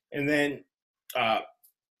 and then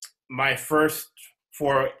my first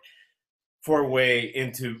foray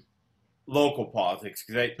into local politics,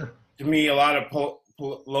 because to me a lot of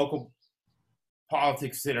local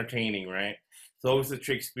politics is entertaining, right? So always the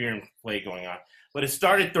Shakespearean play going on. But it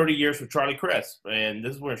started 30 years with Charlie Crist, and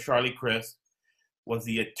this is where Charlie Crist was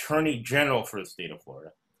the Attorney General for the state of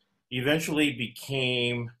Florida. He eventually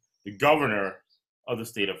became the governor of the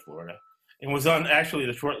state of Florida and was on actually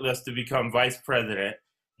the short list to become vice president.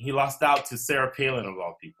 He lost out to Sarah Palin, of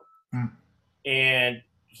all people. And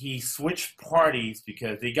he switched parties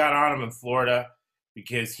because they got on him in Florida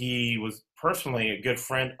because he was personally a good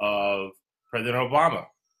friend of President Obama.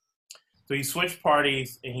 So he switched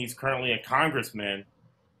parties, and he's currently a congressman,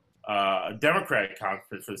 a Democratic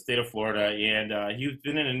congressman for the state of Florida, and he's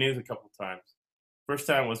been in the news a couple of times. First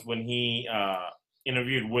time was when he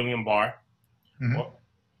interviewed William Barr. Mm-hmm. Well,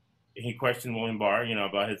 he questioned William Barr,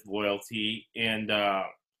 about his loyalty, and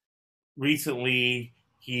recently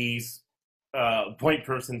he's point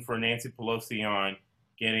person for Nancy Pelosi on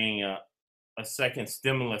getting a second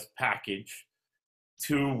stimulus package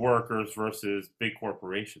to workers versus big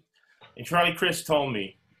corporations. And Charlie Crist told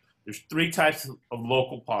me there's 3 types of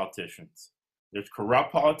local politicians. There's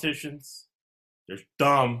corrupt politicians, there's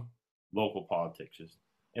dumb local politicians,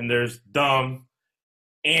 and there's dumb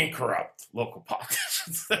and corrupt local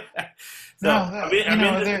politicians. I'm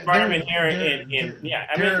in this environment here,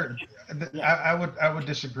 I would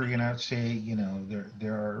disagree, and I would say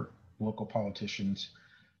there are local politicians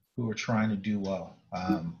who are trying to do well.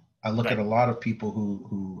 I look at a lot of people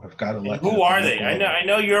who have got elected. And who are they? I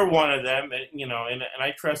know you're one of them, and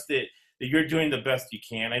I trust that you're doing the best you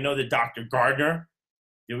can. I know that Dr. Gardner,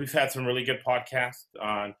 we've had some really good podcasts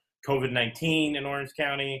on COVID-19 in Orange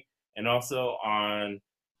County, and also on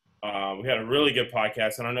we had a really good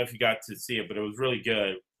podcast. I don't know if you got to see it, but it was really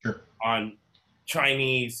good. Sure. On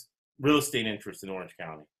Chinese real estate interest in Orange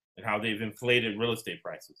County and how they've inflated real estate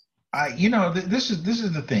prices. This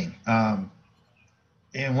is the thing.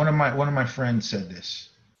 And one of my friends said this,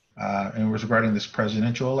 and it was regarding this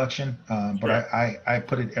presidential election. But sure. I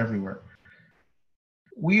put it everywhere.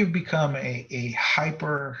 We have become a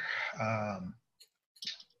hyper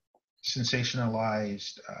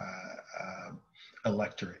sensationalized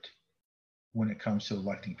electorate when it comes to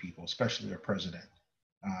electing people, especially our president.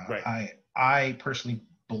 I personally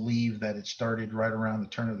believe that it started right around the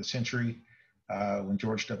turn of the century when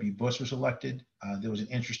George W. Bush was elected. There was an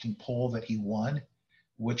interesting poll that he won.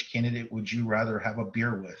 Which candidate would you rather have a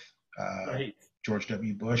beer with? Right. George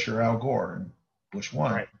W. Bush or Al Gore? And Bush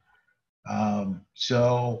won. Right.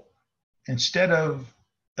 So instead of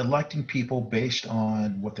electing people based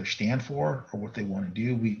on what they stand for or what they want to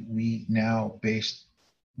do, we now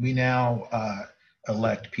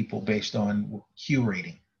elect people based on Q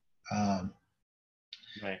rating.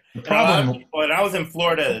 Right. The And a lot of problem, people, and I was in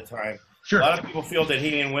Florida at the time, sure, a lot of people feel that he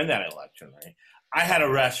didn't win that election, right? I had a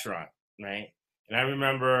restaurant, right? And I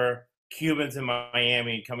remember Cubans in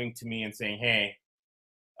Miami coming to me and saying, hey,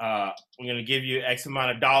 we're going to give you X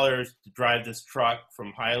amount of dollars to drive this truck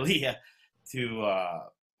from Hialeah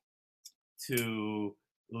to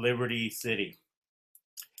Liberty City.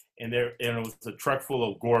 And it was a truck full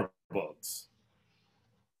of Gore boats.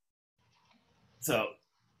 So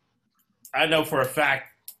I know for a fact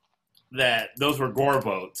that those were Gore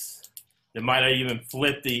boats that might have even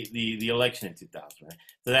flipped the election in 2000, right?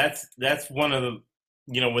 So that's one of the,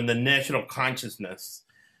 when the national consciousness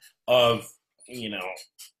of,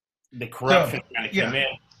 the corruption kind of came in.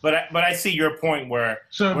 But I see your point where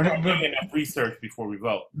we're not doing enough research before we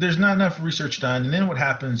vote. There's not enough research done, and then what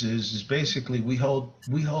happens is basically we hold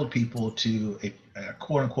people to a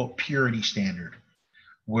quote unquote purity standard,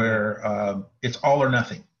 where it's all or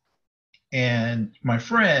nothing. And my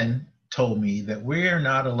friend told me that we're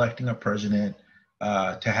not electing a president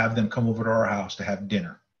to have them come over to our house to have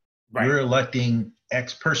dinner. Right. We're electing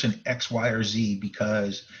X person, X, Y, or Z,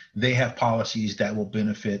 because they have policies that will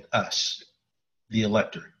benefit us, the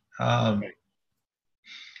electorate. Right.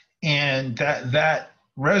 And that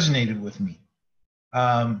resonated with me.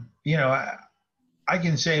 I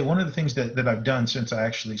can say one of the things that I've done since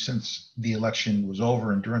the election was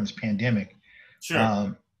over and during this pandemic. Sure.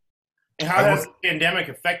 And how has the pandemic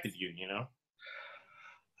affected you,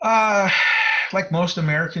 Like most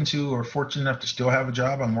Americans who are fortunate enough to still have a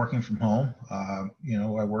job, I'm working from home. I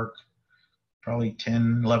work probably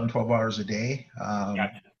 10, 11, 12 hours a day.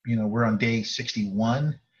 We're on day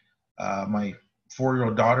 61. My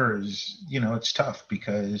 4-year-old daughter is, it's tough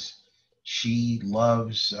because she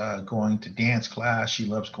loves going to dance class. She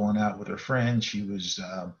loves going out with her friends. She was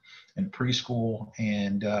in preschool,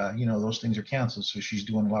 and those things are canceled. So she's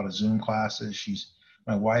doing a lot of Zoom classes.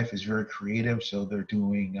 My wife is very creative, so they're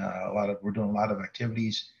doing we're doing a lot of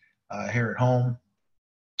activities here at home.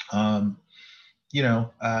 I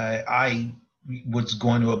was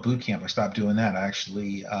going to a boot camp. I stopped doing that. I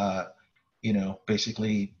actually,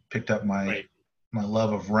 basically picked up my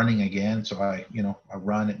love of running again. So I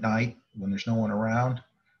run at night when there's no one around,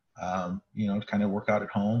 to kind of work out at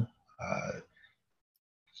home.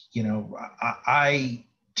 I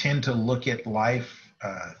tend to look at life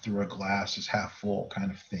through a glass as half full kind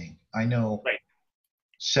of thing. I know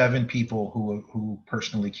 7 people who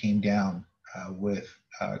personally came down with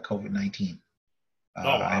COVID-19.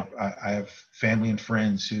 Wow. I have family and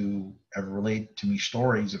friends who have relayed to me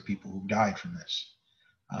stories of people who died from this.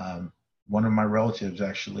 One of my relatives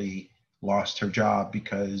actually lost her job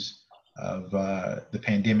because of the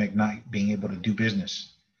pandemic, not being able to do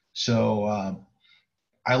business. So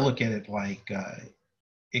I look at it like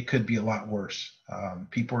it could be a lot worse.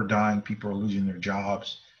 People are dying. People are losing their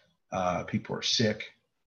jobs. People are sick.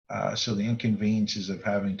 So the inconveniences of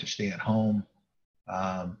having to stay at home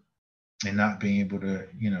and not being able to,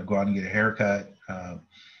 go out and get a haircut.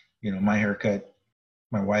 My haircut,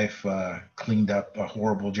 my wife cleaned up a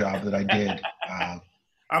horrible job that I did.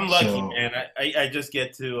 I'm lucky, man. I just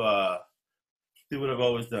get to do what I've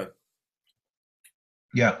always done.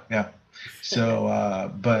 Yeah.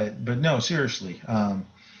 So, but no, seriously,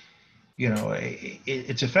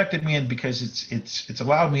 it's affected me, and because it's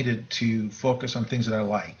allowed me to focus on things that I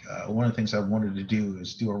like. One of the things I wanted to do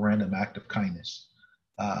is do a random act of kindness.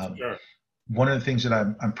 Sure. One of the things that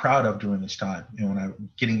I'm proud of during this time, when I'm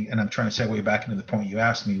trying to segue back into the point you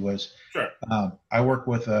asked me, was sure. I work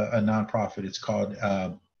with a nonprofit. It's called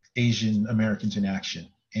Asian Americans in Action,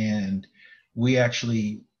 and we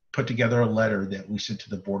actually put together a letter that we sent to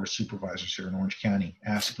the board of supervisors here in Orange County,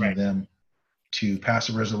 asking them to pass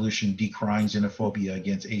a resolution decrying xenophobia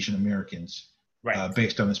against Asian Americans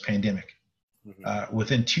based on this pandemic. Mm-hmm.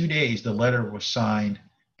 Within 2 days, the letter was signed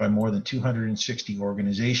by more than 260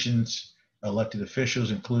 organizations, elected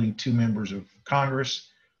officials, including 2 members of Congress,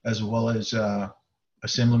 as well as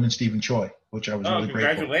Assemblyman Stephen Choi, which I was really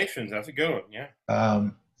grateful. Congratulations. That's a good one. Yeah.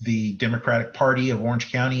 The Democratic Party of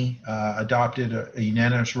Orange County adopted a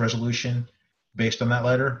unanimous resolution based on that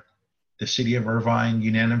letter. The city of Irvine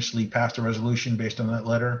unanimously passed a resolution based on that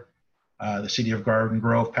letter. The city of Garden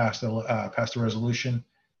Grove passed a resolution.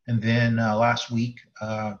 And then last week,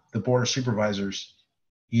 the Board of Supervisors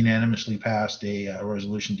unanimously passed a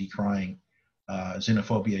resolution decrying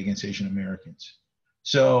xenophobia against Asian Americans.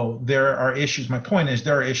 So there are issues. My point is,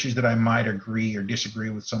 there are issues that I might agree or disagree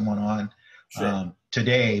with someone on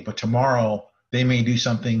today, but tomorrow they may do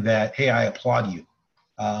something that, hey, I applaud you.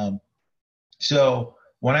 So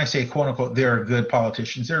when I say quote unquote, there are good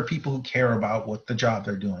politicians, there are people who care about what the job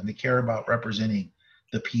they're doing. They care about representing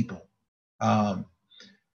the people.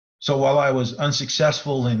 So while I was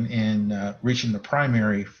unsuccessful in reaching the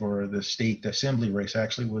primary for the state assembly race, I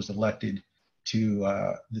actually was elected to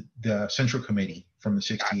the Central Committee from the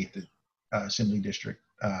 68th Assembly District.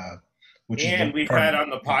 And we've had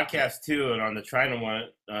on the podcast too, and on the China one,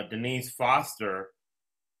 Denise Foster,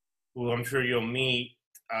 who I'm sure you'll meet.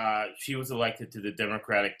 She was elected to the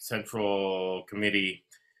Democratic Central Committee,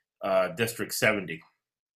 District 70.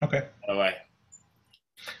 Okay. LA.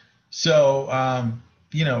 So,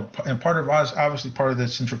 and part of us, obviously part of the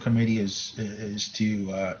Central Committee is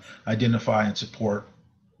to identify and support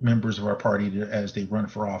members of our party as they run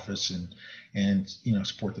for office and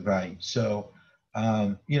support the values. So,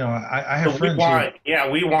 I have friends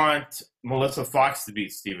we want Melissa Fox to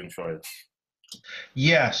beat Stephen Choi.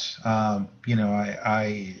 Yes.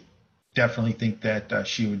 I definitely think that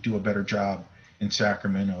she would do a better job in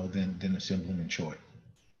Sacramento than Assemblyman Choi.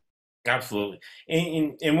 Absolutely.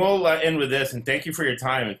 And we'll end with this. And thank you for your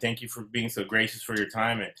time. And thank you for being so gracious for your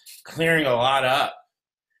time and clearing a lot up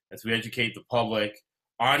as we educate the public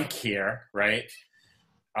on CARE, right?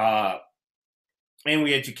 And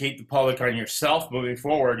we educate the public on yourself moving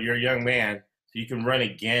forward. You're a young man, so you can run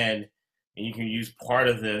again, and you can use part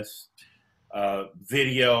of this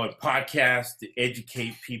video and podcast to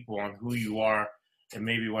educate people on who you are and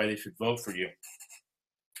maybe why they should vote for you.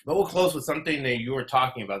 But we'll close with something that you were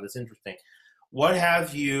talking about that's interesting. What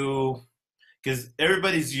have you, because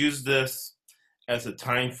everybody's used this as a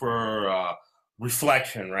time for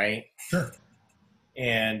reflection, right? Sure.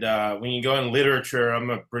 And when you go in literature, I'm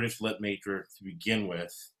a British lit major to begin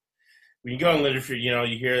with. When you go in literature,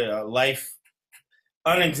 you hear life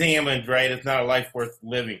unexamined, right? It's not a life worth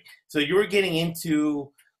living. So you were getting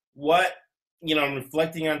into what,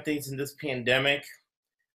 reflecting on things in this pandemic.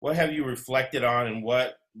 What have you reflected on, and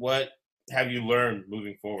what have you learned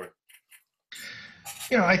moving forward?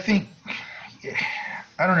 I think,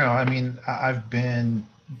 I don't know. I mean, I've been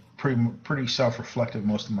pretty self-reflective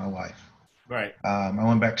most of my life. Right. I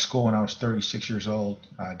went back to school when I was 36 years old.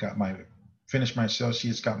 I finished my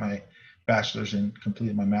associates, got my bachelor's, and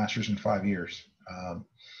completed my master's in 5 years.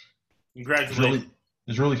 Congratulations. It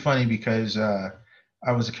was really funny because I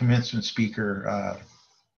was a commencement speaker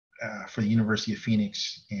for the University of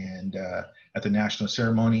Phoenix, and at the national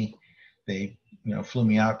ceremony, they flew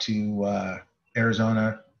me out to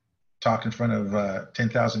Arizona, talk in front of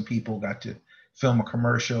 10,000 people, got to film a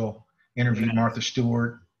commercial, interviewed Martha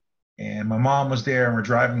Stewart, and my mom was there, and we're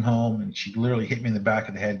driving home, and she literally hit me in the back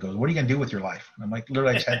of the head, goes, "What are you gonna do with your life?" And I'm like,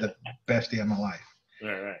 literally, I just had the best day of my life.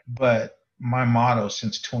 Right. But my motto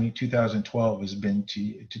since 2012 has been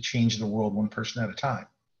to change the world one person at a time.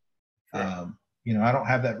 Sure. I don't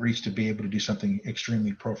have that reach to be able to do something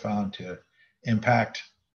extremely profound to impact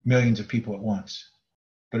millions of people at once.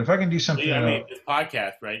 But if I can do something, this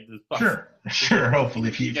podcast, right? Sure. Hopefully,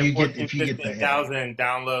 if you get that 15,000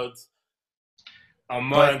 downloads a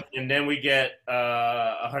month, and then we get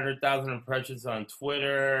 100,000 impressions on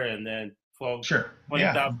Twitter, and then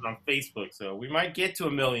 20,000 on Facebook. So we might get to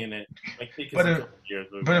 1 million. It might take us a couple years.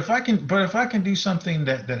 But if I can do something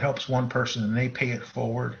that helps one person and they pay it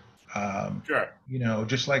forward, sure.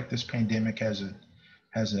 Just like this pandemic has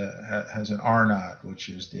an R naught, which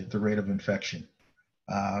is the rate of infection.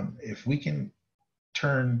 If we can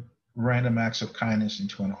turn random acts of kindness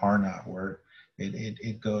into an R naught, where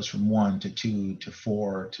it goes from 1 to 2 to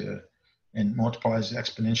 4 and multiplies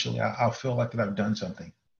exponentially, I'll feel like that I've done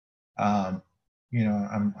something. I'm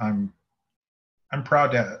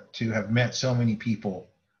proud to have met so many people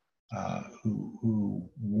who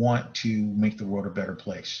want to make the world a better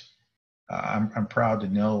place. I'm proud to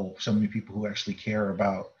know so many people who actually care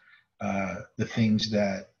about the things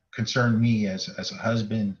that concern me as a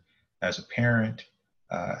husband, as a parent,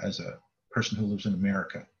 as a person who lives in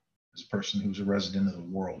America, as a person who's a resident of the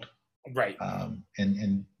world. Right.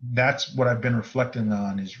 And that's what I've been reflecting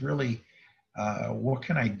on, is really what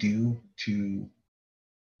can I do to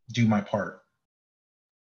do my part?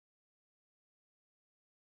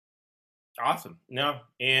 Awesome.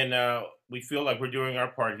 And we feel like we're doing our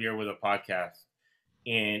part here with a podcast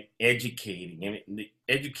and educating. And the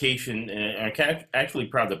education, and I'm actually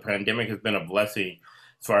proud the pandemic has been a blessing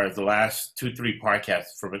as far as the last 2-3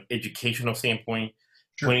 podcasts from an educational standpoint.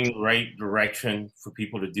 Sure. pointing the right direction for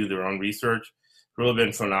people to do their own research. It's really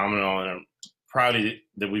been phenomenal, and I'm proud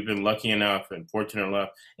that we've been lucky enough and fortunate enough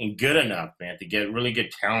and good enough, man, to get really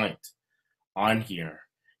good talent on here.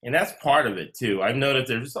 And that's part of it too. I've noticed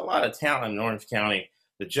there's a lot of talent in Orange County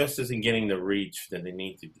that just isn't getting the reach that they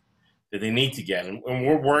need to get, and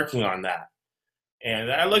we're working on that.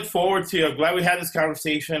 And I look forward to. I'm glad we had this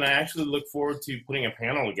conversation. I actually look forward to putting a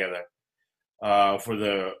panel together for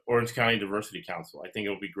the Orange County Diversity Council. I think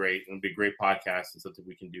it'll be great. It'll be a great podcast and something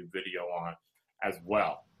we can do video on as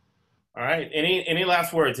well. All right. Any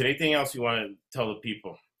last words? Anything else you want to tell the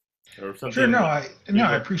people? Or something? Sure. I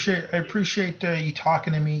appreciate you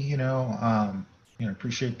talking to me.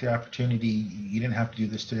 Appreciate the opportunity. You didn't have to do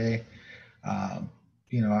this today. I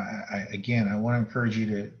want to encourage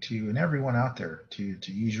you to and everyone out there to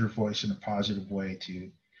use your voice in a positive way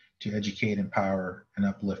to educate, empower, and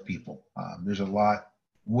uplift people. There's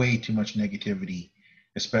way too much negativity,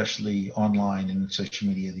 especially online and social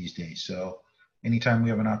media these days. So anytime we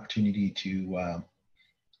have an opportunity to,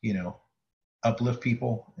 uplift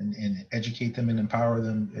people and educate them and empower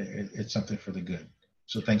them, it's something for the good.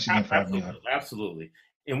 So thanks again for having me on. Absolutely.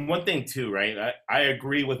 And one thing too, right? I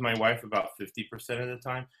agree with my wife about 50% of the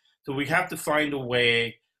time. So we have to find a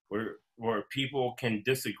way where people can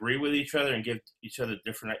disagree with each other and give each other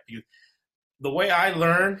different ideas. The way I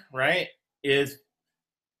learn, right, is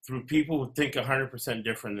through people who think 100%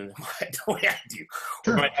 different than the way I do,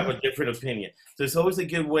 or might have a different opinion. So it's always a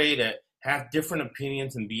good way to have different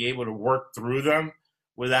opinions and be able to work through them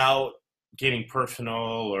without getting personal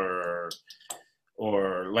or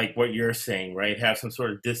like what you're saying, right? Have some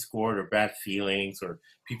sort of discord or bad feelings or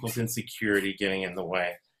people's insecurity getting in the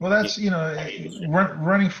way. Well, that's,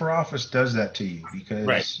 running for office does that to you because,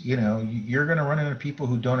 right. You're going to run into people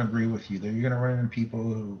who don't agree with you. You're going to run into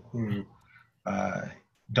people who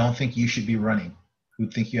don't think you should be running, who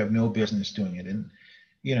think you have no business doing it. And,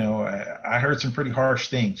 I heard some pretty harsh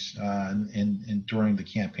things during the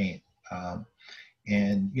campaign.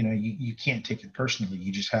 You can't take it personally.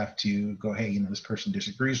 You just have to go, hey, this person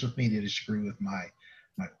disagrees with me. They disagree with my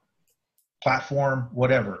platform,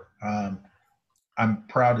 whatever. I'm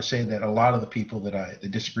proud to say that a lot of the people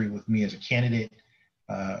that disagree with me as a candidate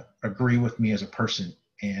agree with me as a person,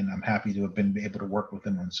 and I'm happy to have been able to work with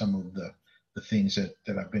them on some of the things that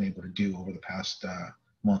I've been able to do over the past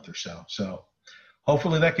month or so. So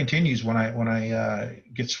hopefully that continues when I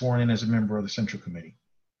get sworn in as a member of the Central Committee.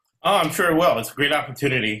 Oh, I'm sure it will. It's a great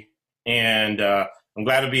opportunity, and I'm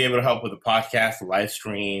glad to be able to help with the podcast, the live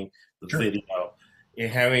stream, the video, and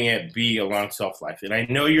having it be a long shelf life. And I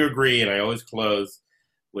know you agree, and I always close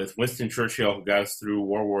with Winston Churchill, who got us through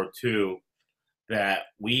World War II, that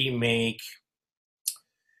we make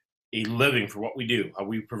a living for what we do.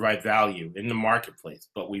 We provide value in the marketplace,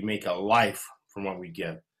 but we make a life from what we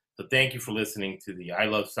give. So thank you for listening to the I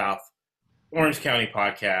Love South Orange County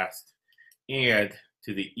podcast and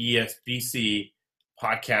to the ESBC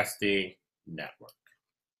Podcasting Network.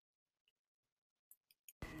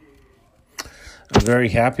 I'm very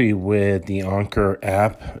happy with the Anchor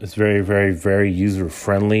app. It's very, very, very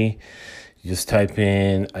user-friendly. You just type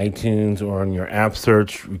in iTunes or in your app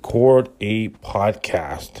search, record a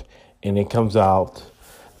podcast, and it comes out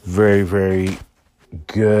very, very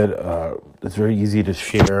good. It's very easy to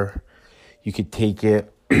share. You could take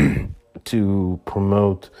it to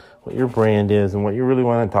promote what your brand is and what you really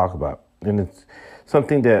want to talk about. And it's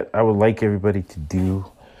something that I would like everybody to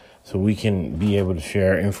do so we can be able to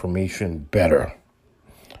share information better.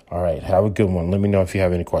 All right, have a good one. Let me know if you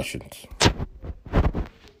have any questions.